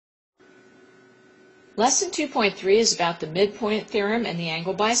Lesson 2.3 is about the midpoint theorem and the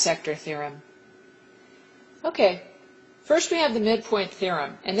angle bisector theorem. Okay, first we have the midpoint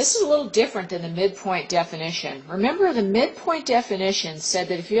theorem, and this is a little different than the midpoint definition. Remember, the midpoint definition said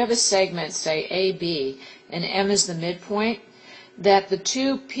that if you have a segment, say AB, and M is the midpoint, that the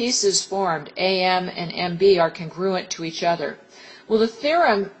two pieces formed, AM and MB, are congruent to each other. Well, the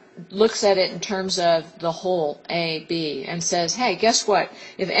theorem looks at it in terms of the whole AB and says, hey, guess what?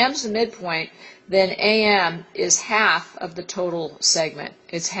 If M's the midpoint, then AM is half of the total segment.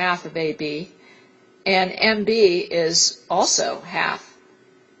 It's half of AB. And MB is also half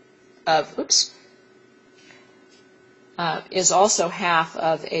of,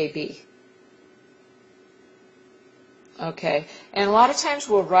 AB. Okay, and a lot of times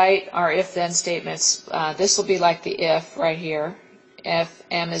we'll write our if-then statements. This will be like the if right here, if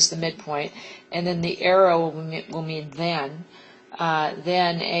M is the midpoint, and then the arrow will mean then.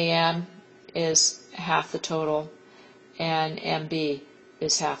 Then AM is half the total, and MB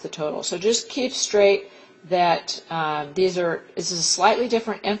is half the total. So just keep straight that this is a slightly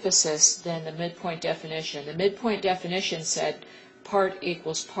different emphasis than the midpoint definition. The midpoint definition said part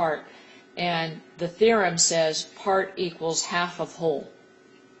equals part, and the theorem says part equals half of whole.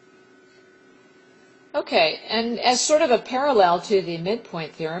 Okay, and as sort of a parallel to the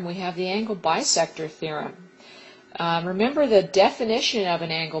midpoint theorem, we have the angle bisector theorem. Remember, the definition of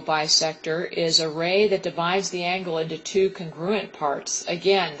an angle bisector is a ray that divides the angle into two congruent parts.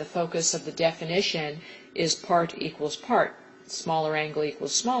 Again, the focus of the definition is part equals part. Smaller angle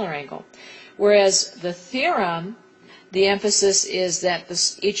equals smaller angle. Whereas the theorem, the emphasis is that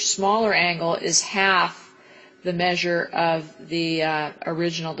each smaller angle is half the measure of the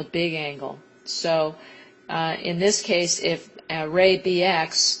original, the big angle. So in this case, if ray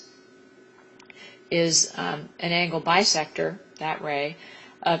BX is an angle bisector, that ray,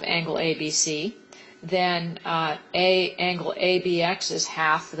 of angle ABC, then angle ABX is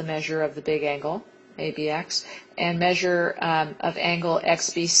half the measure of the big angle, ABX, and measure of angle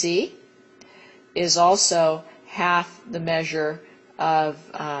XBC is also half the measure of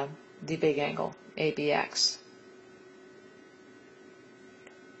the big angle, ABX.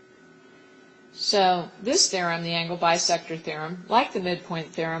 So this theorem, the angle bisector theorem, like the midpoint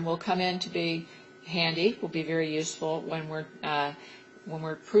theorem, will come in to be handy, will be very useful when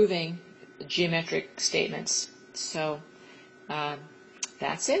we're proving geometric statements. So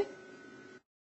that's it.